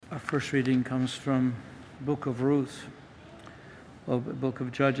first reading comes from the book of Ruth, or the book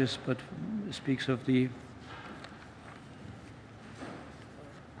of Judges, but speaks of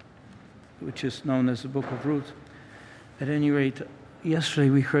which is known as the book of Ruth. At any rate, yesterday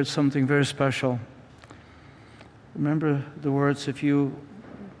we heard something very special. Remember the words, if you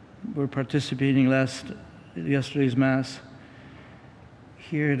were participating yesterday's Mass.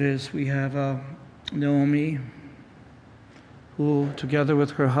 Here it is. We have Naomi, who, together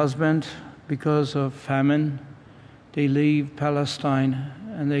with her husband, because of famine, they leave Palestine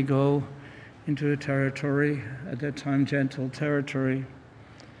and they go into a territory, at that time gentle territory.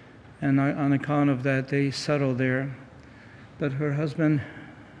 And on account of that, they settle there. But her husband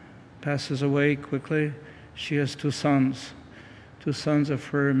passes away quickly. She has two sons of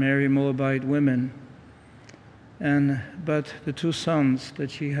her married Moabite women. But the two sons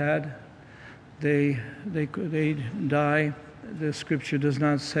that she had, they die. The scripture does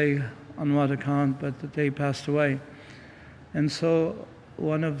not say on what account, but that they passed away. And so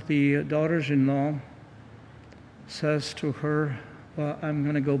one of the daughters-in-law says to her, well, I'm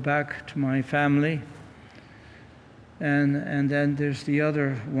going to go back to my family. And then there's the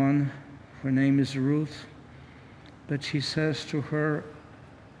other one. Her name is Ruth. But she says to her,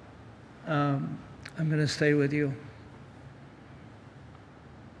 I'm going to stay with you.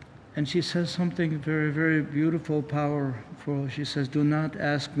 And she says something very, very beautiful, powerful. She says, do not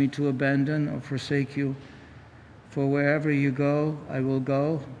ask me to abandon or forsake you. For wherever you go, I will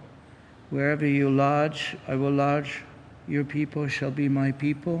go. Wherever you lodge, I will lodge. Your people shall be my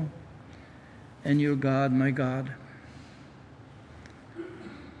people, and your God, my God.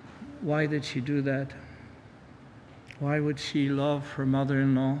 Why did she do that? Why would she love her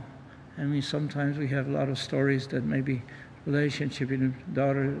mother-in-law? And sometimes we have a lot of stories that maybe relationship between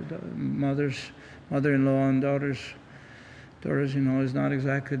mother-in-law and daughters-in-law is not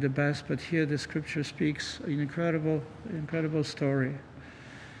exactly the best, but here the scripture speaks an incredible story.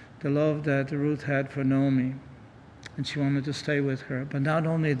 The love that Ruth had for Naomi, and she wanted to stay with her. But not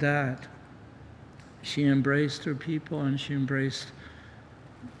only that, she embraced her people and she embraced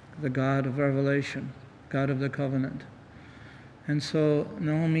the God of Revelation, God of the covenant. And so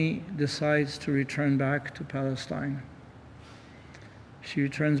Naomi decides to return back to Palestine. She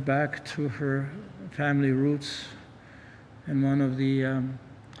returns back to her family roots, and one of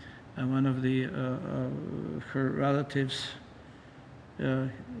her relatives,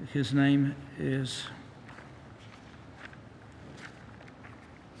 his name is,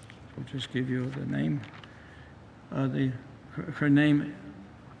 I'll just give you the name. Her name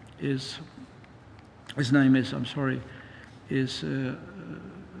is, his name is, is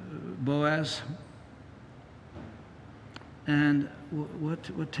Boaz. And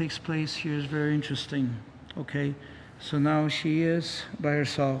what takes place here is very interesting. Okay, so now she is by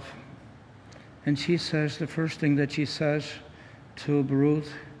herself, and she says, the first thing that she says to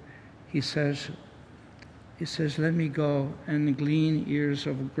Ruth, he says, let me go and glean ears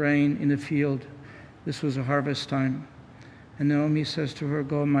of grain in the field. This was a harvest time. And Naomi says to her,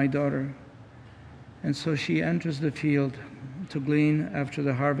 go, my daughter. And so she enters the field to glean after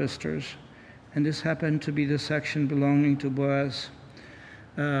the harvesters. And this happened to be the section belonging to Boaz,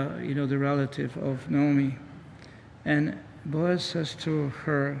 the relative of Naomi. And Boaz says to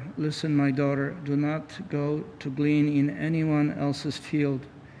her, listen, my daughter, do not go to glean in anyone else's field.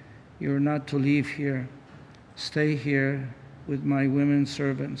 You are not to leave here. Stay here with my women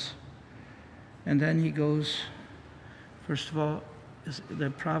servants. And then he goes, first of all, the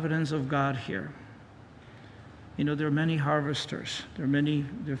providence of God here. There are many harvesters. There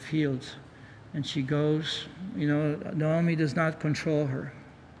are fields. And she goes, Naomi does not control her.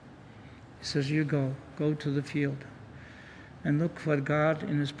 He says, you go to the field. And look what God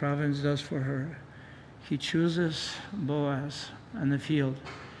in his providence does for her. He chooses Boaz and the field.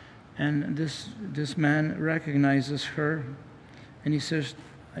 And this man recognizes her. And he says,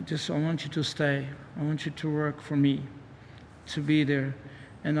 I want you to stay. I want you to work for me, to be there.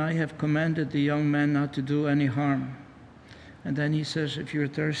 And I have commanded the young man not to do any harm. And then he says, if you're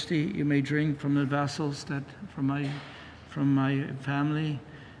thirsty, you may drink from the vessels that from my family,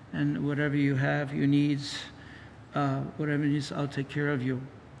 and whatever you have, your needs, whatever needs, I'll take care of you.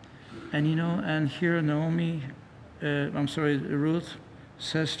 And and here Ruth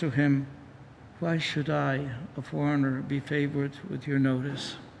says to him, why should I, a foreigner, be favored with your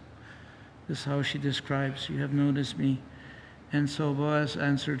notice? This is how she describes, you have noticed me. And so Boaz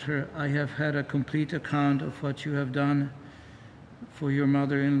answered her, I have had a complete account of what you have done for your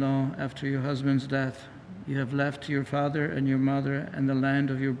mother-in-law after your husband's death. You have left your father and your mother and the land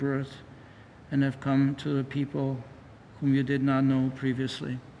of your birth, and have come to a people whom you did not know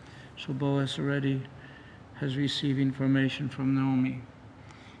previously. So Boaz already has received information from Naomi.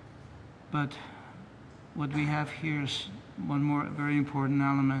 But what we have here is one more very important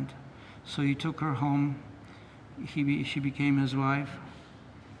element. So he took her home. She became his wife.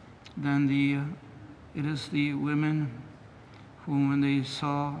 Then it is the women who, when they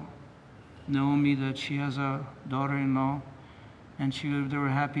saw Naomi, that she has a daughter-in-law, and they were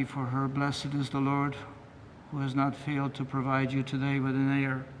happy for her. Blessed is the Lord, who has not failed to provide you today with an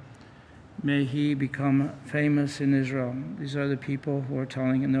heir. May he become famous in Israel. These are the people who are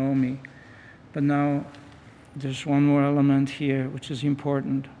telling Naomi. But now, there's one more element here, which is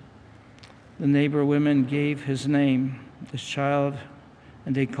important. The neighbor women gave his name, this child,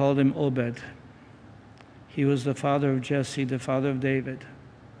 and they called him Obed. He was the father of Jesse, the father of David.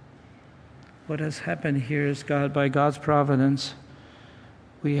 What has happened here is by God's providence,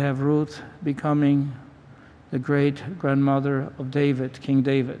 we have Ruth becoming the great-grandmother of David, King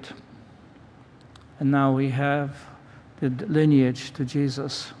David. And now we have the lineage to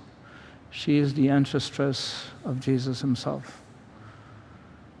Jesus. She is the ancestress of Jesus himself.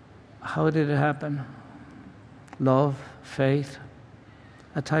 How did it happen? Love, faith,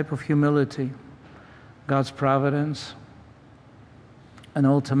 a type of humility, God's providence, and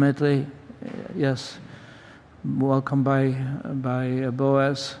ultimately, yes, welcomed by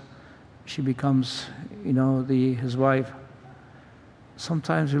Boaz, she becomes, his wife.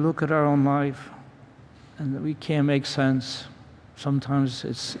 Sometimes we look at our own life and we can't make sense. Sometimes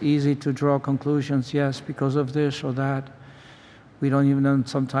it's easy to draw conclusions, yes, because of this or that.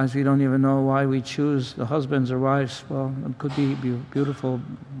 Sometimes we don't even know why we choose the husbands or wives. Well, it could be a beautiful,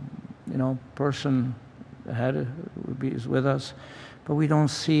 person ahead is with us, but we don't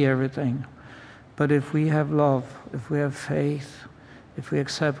see everything. But if we have love, if we have faith, if we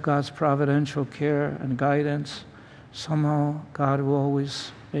accept God's providential care and guidance, somehow God will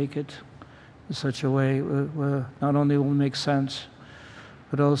always make it in such a way where not only will make sense,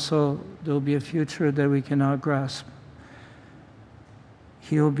 but also there will be a future that we cannot grasp.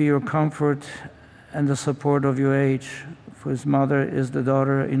 He will be your comfort and the support of your age, for his mother is the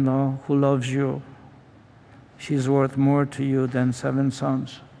daughter-in-law who loves you. She is worth more to you than 7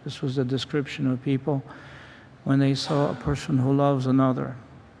 sons. This was the description of people when they saw a person who loves another,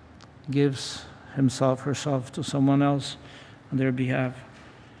 gives himself, herself to someone else on their behalf.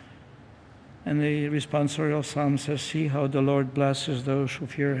 And the responsorial psalm says, see how the Lord blesses those who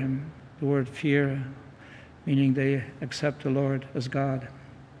fear him. The word fear, meaning they accept the Lord as God.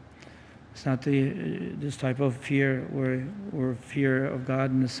 It's not this type of fear or fear of God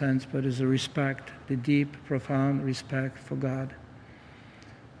in a sense, but is a respect, the deep, profound respect for God.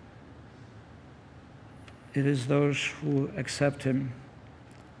 It is those who accept him.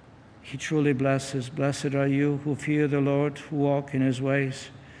 He truly blesses. Blessed are you who fear the Lord, who walk in his ways,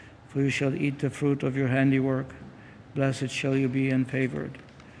 for you shall eat the fruit of your handiwork. Blessed shall you be and favored.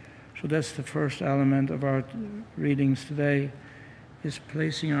 So that's the first element of our readings today, is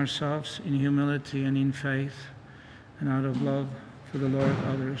placing ourselves in humility and in faith and out of love for the Lord,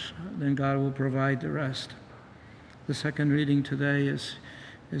 others. Then God will provide the rest. The second reading today is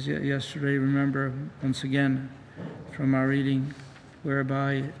yesterday, remember, once again, from our reading,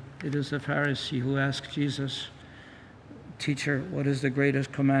 whereby it is the Pharisee who asked Jesus, Teacher, what is the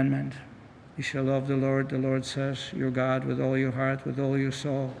greatest commandment? You shall love the Lord says, your God with all your heart, with all your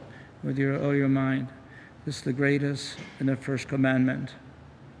soul, with all your mind. This is the greatest and the first commandment.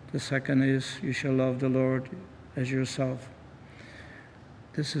 The second is, you shall love the Lord as yourself.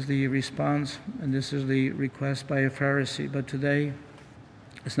 This is the response, and this is the request by a Pharisee. But today,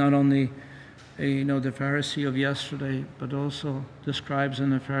 it's not only the Pharisee of yesterday, but also the scribes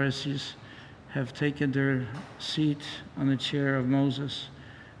and the Pharisees have taken their seat on the chair of Moses.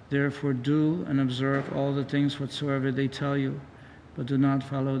 Therefore do and observe all the things whatsoever they tell you, but do not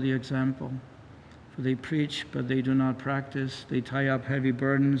follow the example. For they preach, but they do not practice. They tie up heavy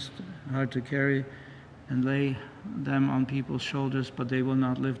burdens, hard to carry, and lay them on people's shoulders, but they will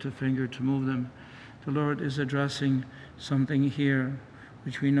not lift a finger to move them. The Lord is addressing something here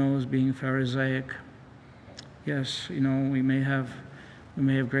which we know as being Pharisaic. Yes, we may have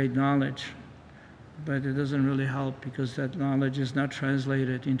great knowledge, but it doesn't really help because that knowledge is not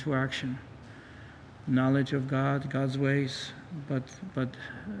translated into action. Knowledge of God, God's ways, but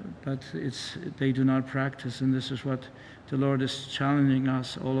they do not practice, and this is what the Lord is challenging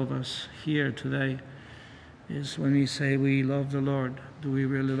us, all of us here today, is when we say we love the Lord, do we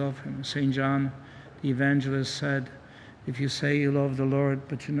really love him? St. John, the evangelist, said, if you say you love the Lord,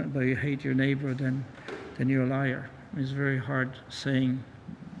 but you hate your neighbor, then you're a liar. It's a very hard saying,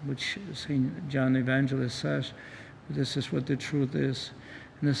 which St. John the Evangelist says, but this is what the truth is.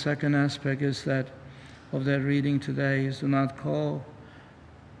 And the second aspect is that of that reading today is do not call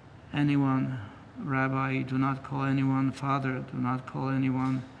anyone Rabbi, do not call anyone Father, do not call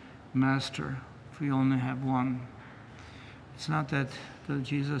anyone Master, for you only have one. It's not that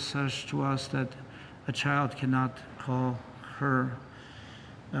Jesus says to us that a child cannot call her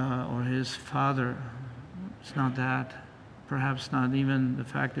or his father. It's not that. Perhaps not even the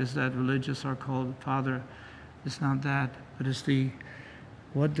fact is that religious are called father. It's not that, but it's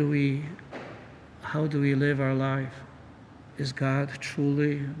how do we live our life? Is God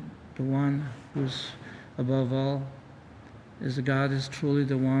truly the one who's above all? Is God truly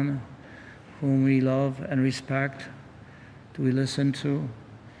the one whom we love and respect? Do we listen to?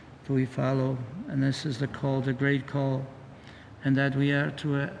 Do we follow? And this is the call, the great call, and that we are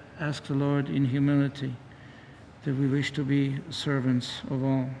to ask the Lord in humility that we wish to be servants of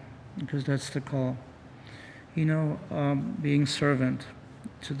all, because that's the call. Being servant.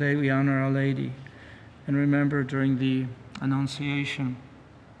 Today we honor Our Lady. And remember during the Annunciation,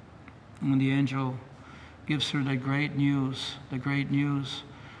 when the angel gives her the great news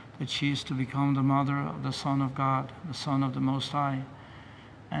that she is to become the mother of the Son of God, the Son of the Most High.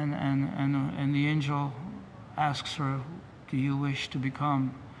 And the angel asks her, do you wish to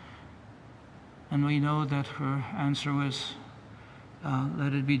become? And we know that her answer was,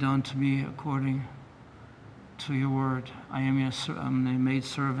 let it be done to me according to your word. I'm a maid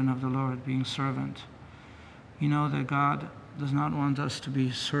servant of the Lord, being servant. You know that God does not want us to be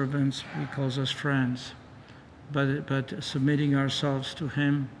servants, He calls us friends. But submitting ourselves to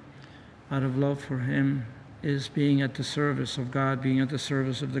Him out of love for Him is being at the service of God, being at the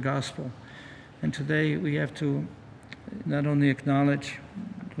service of the gospel. And today we have to not only acknowledge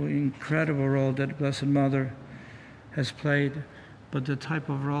the incredible role that Blessed Mother has played, but the type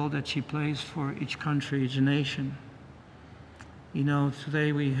of role that she plays for each country, each nation.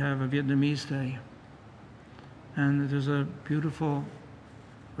 Today we have a Vietnamese Day, and there's a beautiful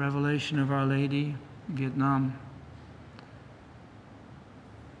revelation of Our Lady, Vietnam.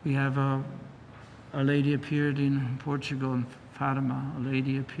 We have Our Lady appeared in Portugal, in Fatima. Our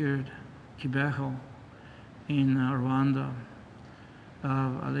Lady appeared in Kibeho, in Rwanda.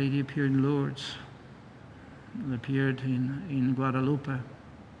 Our Lady appeared in Lourdes, appeared in Guadalupe.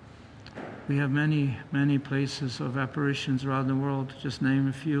 We have many, many places of apparitions around the world, to just name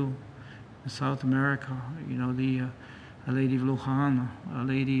a few. In South America, Our Lady of Luján, Our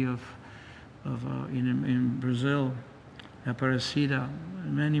Lady in Brazil, Aparecida,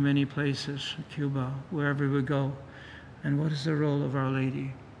 many, many places, Cuba, wherever we go. And what is the role of Our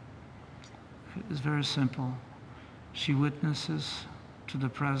Lady? It's very simple. She witnesses to the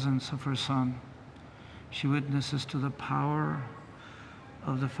presence of her Son. She witnesses to the power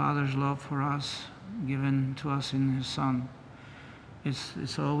of the Father's love for us, given to us in His Son.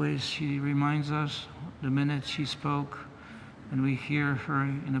 It's always, she reminds us the minute she spoke, and we hear her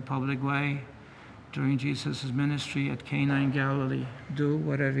in a public way during Jesus' ministry at Cana in Galilee. Do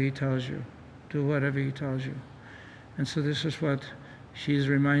whatever He tells you. Do whatever He tells you. And so this is what she's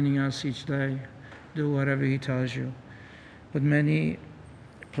reminding us each day. Do whatever He tells you. But many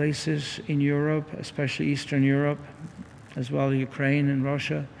places in Europe, especially Eastern Europe, as well as Ukraine and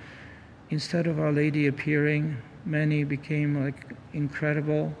Russia, instead of Our Lady appearing, many became like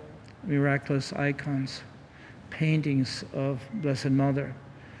incredible, miraculous icons, paintings of Blessed Mother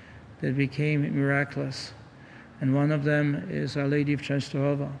that became miraculous. And one of them is Our Lady of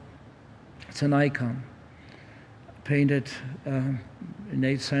Częstochowa. It's an icon, painted in the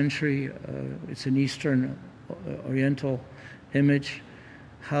 8th century. It's an Eastern Oriental image.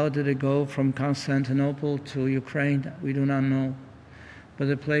 How did it go from Constantinople to Ukraine? We do not know. But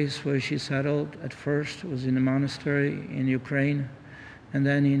the place where she settled at first was in a monastery in Ukraine, and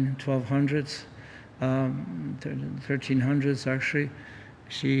then in 1200s, 1300s actually,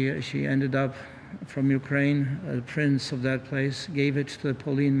 she ended up from Ukraine. The prince of that place gave it to the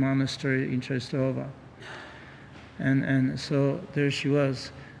Pauline monastery in Częstochowa. And so there she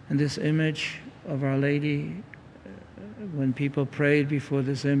was. And this image of Our Lady, when people prayed before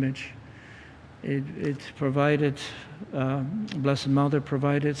this image, it provided, Blessed Mother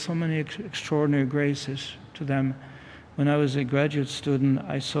provided so many extraordinary graces to them. When I was a graduate student,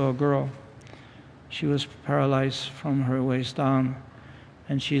 I saw a girl. She was paralyzed from her waist down,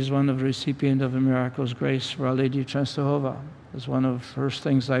 and she is one of the recipients of the miraculous grace for Our Lady of Częstochowa. It was one of the first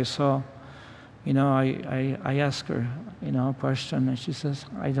things I saw. I asked her, a question, and she says,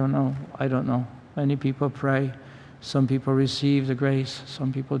 I don't know. Many people pray. Some people receive the grace,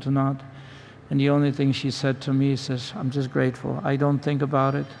 some people do not. And the only thing she said to me says, I'm just grateful. I don't think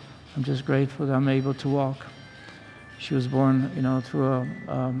about it. I'm just grateful that I'm able to walk. She was born, through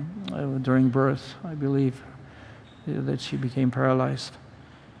during birth, I believe, that she became paralyzed.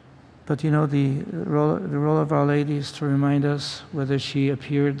 But the role of Our Lady is to remind us, whether she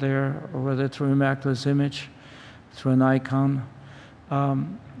appeared there or whether through a miraculous image, through an icon.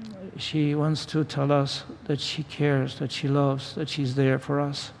 She wants to tell us that she cares, that she loves, that she's there for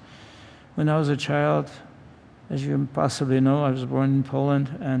us. When I was a child, as you possibly know, I was born in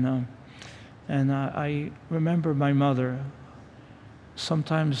Poland, and I remember my mother.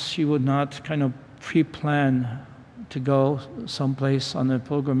 Sometimes she would not kind of pre-plan to go someplace on a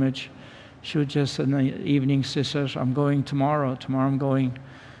pilgrimage. She would just in the evening say, I'm going tomorrow. Tomorrow I'm going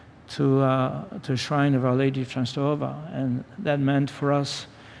to a shrine of Our Lady of Częstochowa. And that meant for us,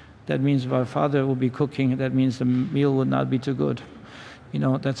 that means if our father would be cooking, that means the meal would not be too good.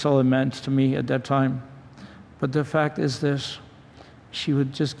 That's all it meant to me at that time. But the fact is this: she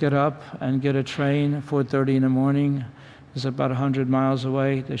would just get up and get a train at 4:30 in the morning. It's about 100 miles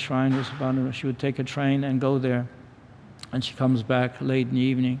away. The shrine was she would take a train and go there. And she comes back late in the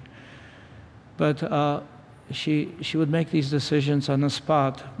evening. But she would make these decisions on the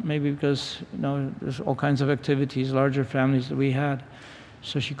spot, maybe because, there's all kinds of activities, larger families that we had,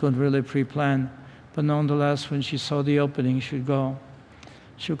 so she couldn't really pre-plan. But nonetheless, when she saw the opening, she would go.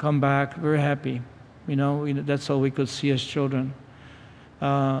 She would come back very happy. That's all we could see as children.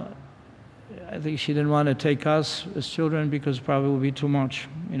 I think she didn't want to take us as children because probably it would be too much,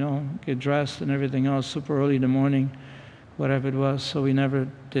 get dressed and everything else super early in the morning, whatever it was. So we never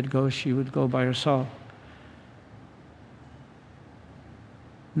did go. She would go by herself.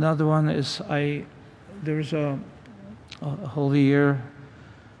 Another one is there's a Holy Year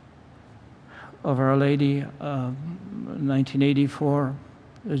of Our Lady, 1984,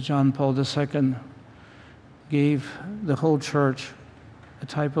 as John Paul II gave the whole church a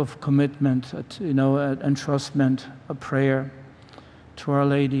type of commitment, entrustment, a prayer to Our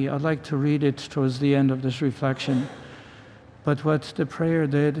Lady. I'd like to read it towards the end of this reflection. But what the prayer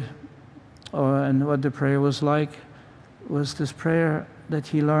did, and what the prayer was like, was this prayer that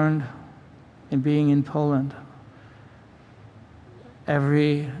he learned in being in Poland.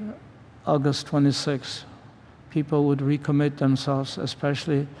 Every August 26, people would recommit themselves,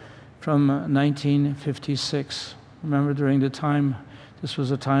 especially from 1956. Remember, during the time, this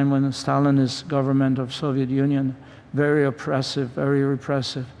was a time when the Stalinist government of Soviet Union, very oppressive, very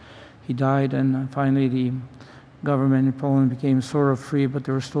repressive. He died, and finally the government in Poland became sort of free, but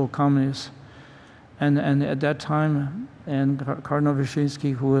they were still communists. And at that time, and Cardinal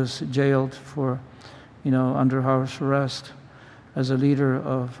Wyszynski, who was jailed for, under house arrest as a leader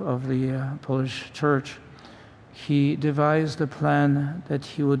of the Polish church, he devised a plan that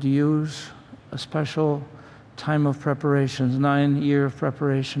he would use a special time of preparations, 9 year of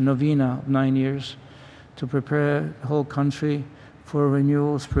preparation, novena of 9 years, to prepare the whole country for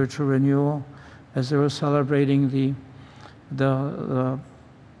renewal, spiritual renewal, as they were celebrating the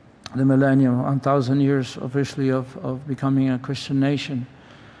millennium, 1,000 years officially of becoming a Christian nation.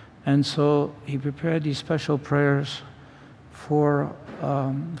 And so he prepared these special prayers for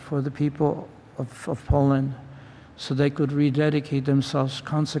the people of Poland, so they could rededicate themselves,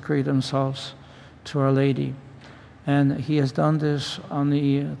 consecrate themselves to Our Lady. And he has done this on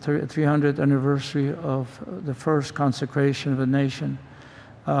the 300th anniversary of the first consecration of the nation,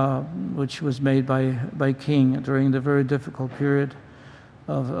 which was made by King during the very difficult period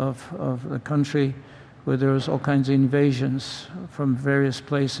of the country, where there was all kinds of invasions from various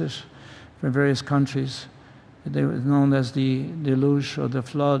places, from various countries. They were known as the deluge, or the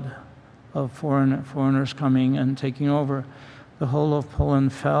flood of foreigners coming and taking over. The whole of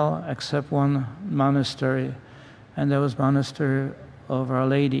Poland fell except one monastery, and that was monastery of Our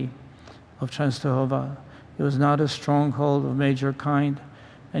Lady of Częstochowa. It was not a stronghold of major kind,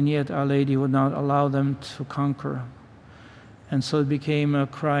 and yet Our Lady would not allow them to conquer. And so it became a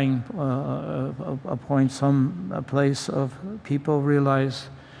crying a point, a place of people realized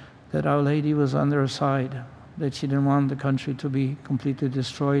that Our Lady was on their side, that she didn't want the country to be completely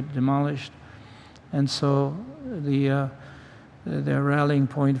destroyed, demolished. And so the rallying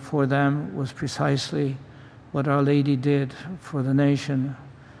point for them was precisely what Our Lady did for the nation.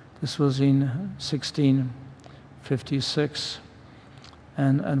 This was in 1656.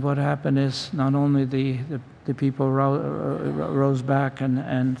 And what happened is not only the people rose back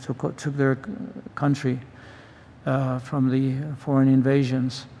and took their country from the foreign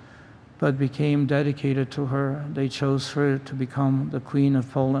invasions, but became dedicated to her. They chose her to become the Queen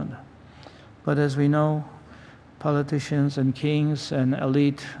of Poland. But as we know, politicians and kings and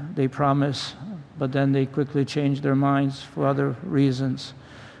elite, they promise, but then they quickly change their minds for other reasons.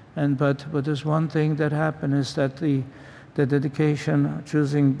 But there's one thing that happened, is that the dedication,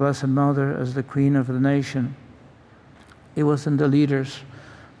 choosing Blessed Mother as the Queen of the nation, it wasn't the leaders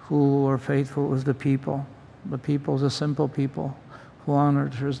who were faithful, it was the people. The people, the simple people, who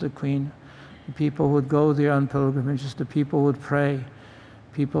honored her as the Queen. The people who would go there on pilgrimages, the people who would pray,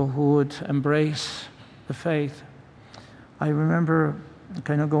 people who would embrace the faith. I remember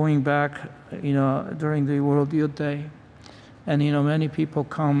kind of going back, during the World Youth Day, and many people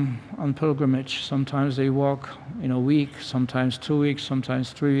come on pilgrimage. Sometimes they walk, a week, sometimes 2 weeks,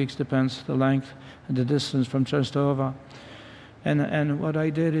 sometimes 3 weeks, depends the length and the distance from Częstochowa. And what I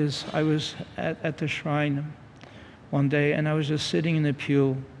did is, I was at the shrine one day, and I was just sitting in the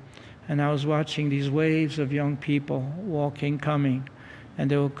pew, and I was watching these waves of young people walking, coming, and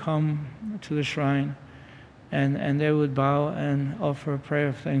they would come to the shrine, and they would bow and offer a prayer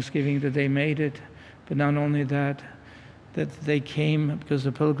of thanksgiving that they made it. But not only that they came, because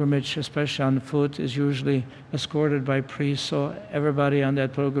the pilgrimage, especially on foot, is usually escorted by priests, so everybody on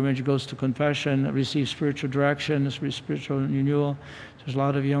that pilgrimage goes to confession, receives spiritual direction, spiritual renewal. There's a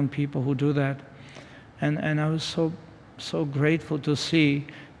lot of young people who do that. And I was so grateful to see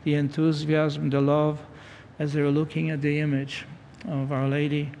the enthusiasm, the love, as they were looking at the image of Our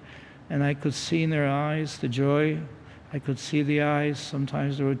Lady. And I could see in their eyes the joy. I could see the eyes.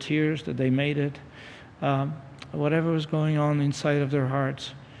 Sometimes there were tears that they made it. Whatever was going on inside of their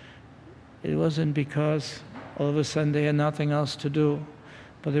hearts, it wasn't because all of a sudden they had nothing else to do,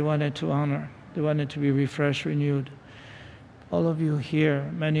 but they wanted to honor. They wanted to be refreshed, renewed. All of you here,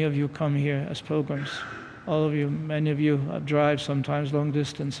 many of you come here as pilgrims. All of you, many of you drive sometimes long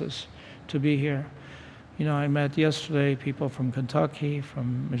distances to be here. I met yesterday people from Kentucky,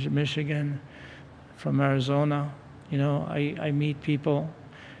 from Michigan, from Arizona. I meet people.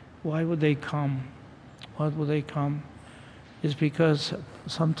 Why would they come? What would they come? Is because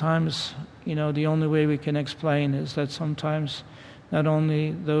sometimes, the only way we can explain is that sometimes not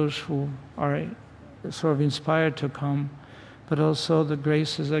only those who are sort of inspired to come, but also the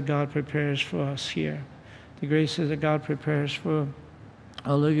graces that God prepares for us here. The graces that God prepares for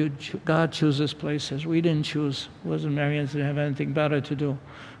all of you. God chooses places. We didn't choose. It wasn't Marians didn't have anything better to do.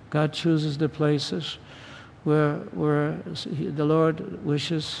 God chooses the places where the Lord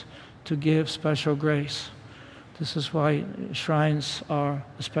wishes to give special grace. This is why shrines are,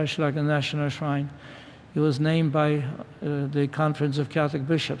 especially like the National Shrine, it was named by the Conference of Catholic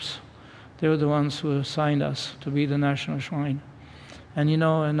Bishops. They were the ones who assigned us to be the National Shrine. And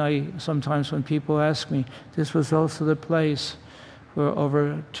and I sometimes when people ask me, this was also the place where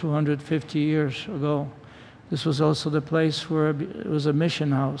over 250 years ago, this was also the place where it was a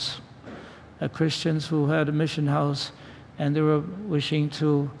mission house. Christians who had a mission house, and they were wishing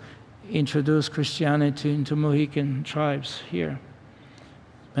to introduce Christianity into Mohican tribes here.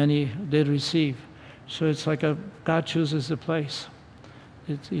 Many did receive. So it's like God chooses the place.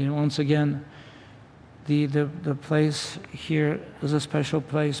 Once again, the place here is a special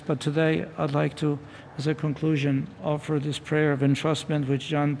place. But today I'd like to, as a conclusion, offer this prayer of entrustment which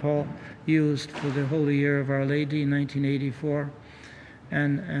John Paul used for the Holy Year of Our Lady in 1984.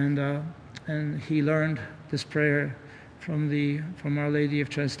 And he learned this prayer from Our Lady of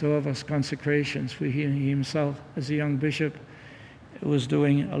Częstochowa's consecrations, which he himself, as a young bishop, was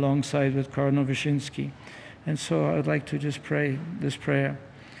doing alongside with Cardinal Wyszynski. And so I'd like to just pray this prayer.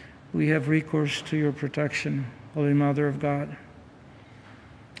 We have recourse to your protection, Holy Mother of God.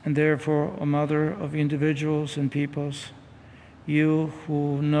 And therefore, O Mother of individuals and peoples, you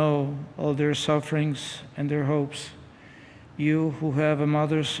who know all their sufferings and their hopes, you who have a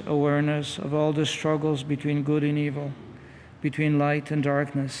mother's awareness of all the struggles between good and evil, between light and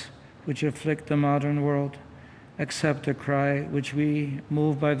darkness, which afflict the modern world, accept the cry which we,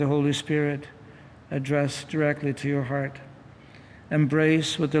 moved by the Holy Spirit, address directly to your heart.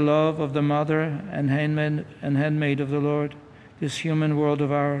 Embrace with the love of the Mother and handmaid of the Lord this human world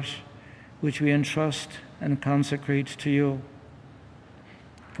of ours, which we entrust and consecrate to you.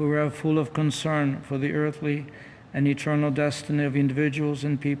 For we are full of concern for the earthly and eternal destiny of individuals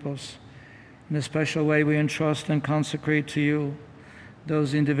and peoples. In a special way, we entrust and consecrate to you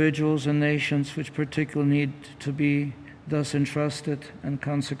those individuals and nations which particularly need to be thus entrusted and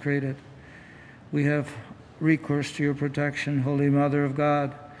consecrated. We have recourse to your protection, Holy Mother of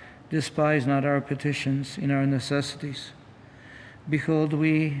God. Despise not our petitions in our necessities. Behold,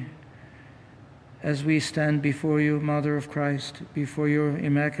 as we stand before you, Mother of Christ, before your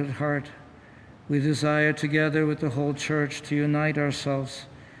Immaculate Heart, we desire together with the whole Church to unite ourselves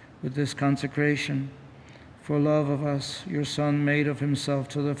with this consecration. For love of us, your Son made of himself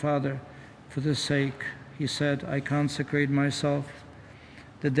to the Father. For this sake, he said, I consecrate myself,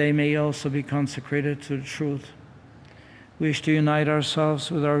 that they may also be consecrated to the truth. We wish to unite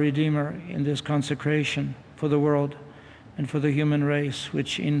ourselves with our Redeemer in this consecration for the world and for the human race,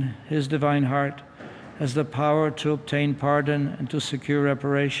 which in his divine heart has the power to obtain pardon and to secure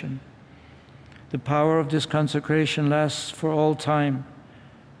reparation. The power of this consecration lasts for all time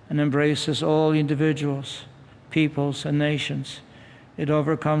and embraces all individuals, peoples, and nations. It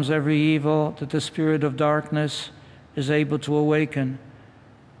overcomes every evil that the spirit of darkness is able to awaken,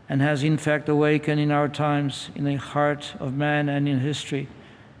 and has in fact awakened in our times in the heart of man and in history.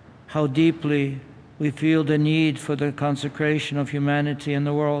 How deeply we feel the need for the consecration of humanity and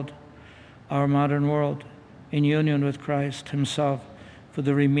the world, our modern world, in union with Christ himself, for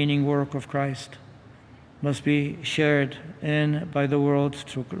the remaining work of Christ must be shared in by the world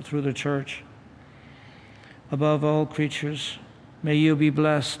through the church. Above all creatures, may you be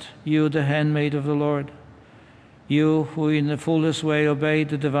blessed, you the handmaid of the Lord, you who in the fullest way obeyed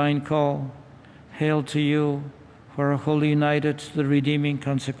the divine call. Hail to you who are wholly united to the redeeming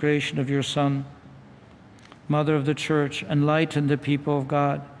consecration of your Son. Mother of the Church, enlighten the people of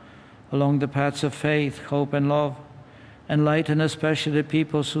God along the paths of faith, hope, and love. Enlighten especially the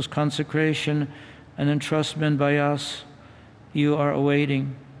peoples whose consecration and entrustment by us you are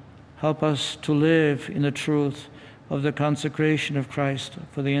awaiting. Help us to live in the truth of the consecration of Christ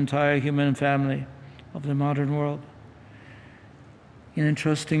for the entire human family of the modern world. In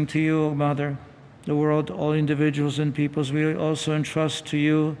entrusting to you, O Mother, the world, all individuals and peoples, we also entrust to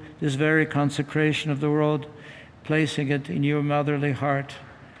you this very consecration of the world, placing it in your motherly heart,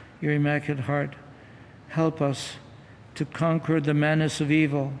 your immaculate heart. Help us to conquer the menace of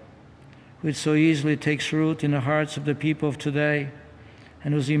evil, which so easily takes root in the hearts of the people of today,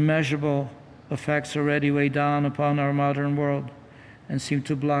 and whose immeasurable effects already weigh down upon our modern world and seem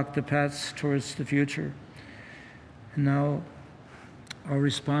to block the paths towards the future. And now our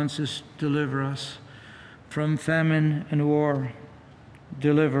response is, deliver us from famine and war.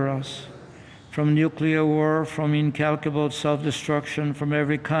 Deliver us from nuclear war, from incalculable self-destruction, from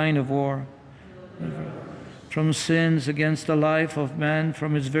every kind of war. From sins against the life of man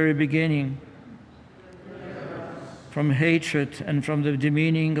from its very beginning, from hatred and from the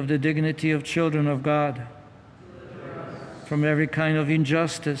demeaning of the dignity of children of God, from every kind of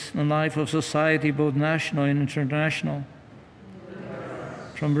injustice in the life of society, both national and international,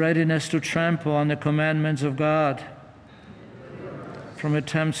 from readiness to trample on the commandments of God, from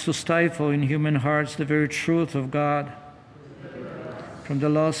attempts to stifle in human hearts the very truth of God, from the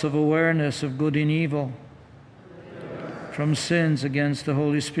loss of awareness of good and evil, from sins against the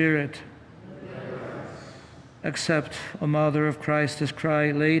Holy Spirit. Accept, O Mother of Christ, this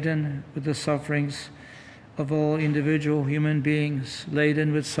cry, laden with the sufferings of all individual human beings,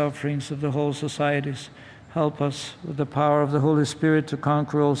 laden with sufferings of the whole societies. Help us with the power of the Holy Spirit to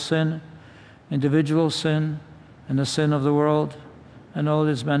conquer all sin, individual sin, and the sin of the world, and all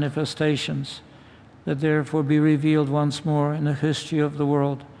its manifestations, that therefore be revealed once more in the history of the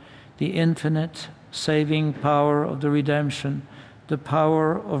world the infinite saving power of the redemption, the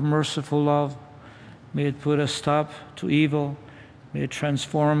power of merciful love. May it put a stop to evil. May it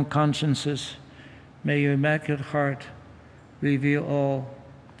transform consciences. May your Immaculate Heart reveal all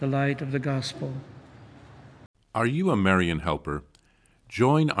the light of the gospel. Are you a Marian helper?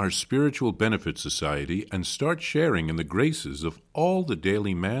 Join our Spiritual Benefit Society and start sharing in the graces of all the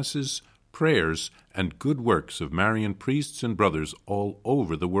daily masses, prayers, and good works of Marian priests and brothers all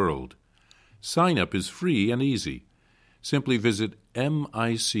over the world. Sign up is free and easy. Simply visit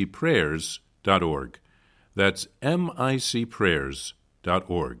micprayers.org. That's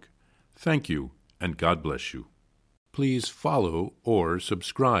micprayers.org. Thank you, and God bless you. Please follow or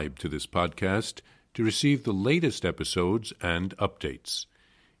subscribe to this podcast to receive the latest episodes and updates.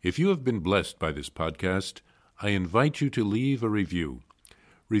 If you have been blessed by this podcast, I invite you to leave a review.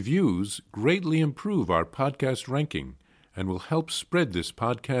 Reviews greatly improve our podcast ranking and will help spread this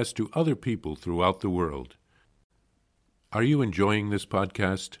podcast to other people throughout the world. Are you enjoying this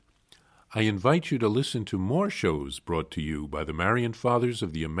podcast? I invite you to listen to more shows brought to you by the Marian Fathers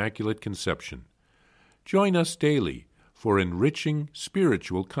of the Immaculate Conception. Join us daily for enriching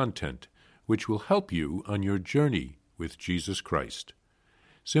spiritual content, which will help you on your journey with Jesus Christ.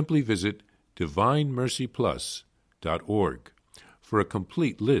 Simply visit DivineMercyPlus.org for a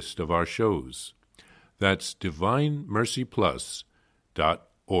complete list of our shows. That's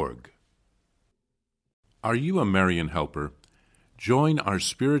DivineMercyPlus.org. Are you a Marian helper? Join our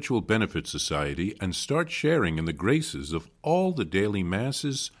Spiritual Benefit Society and start sharing in the graces of all the daily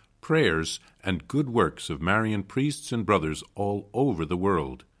masses, prayers, and good works of Marian priests and brothers all over the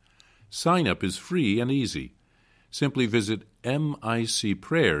world. Sign up is free and easy. simply visit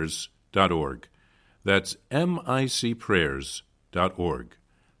micprayers.org. That's micprayers.org.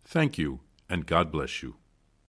 Thank you, and God bless you.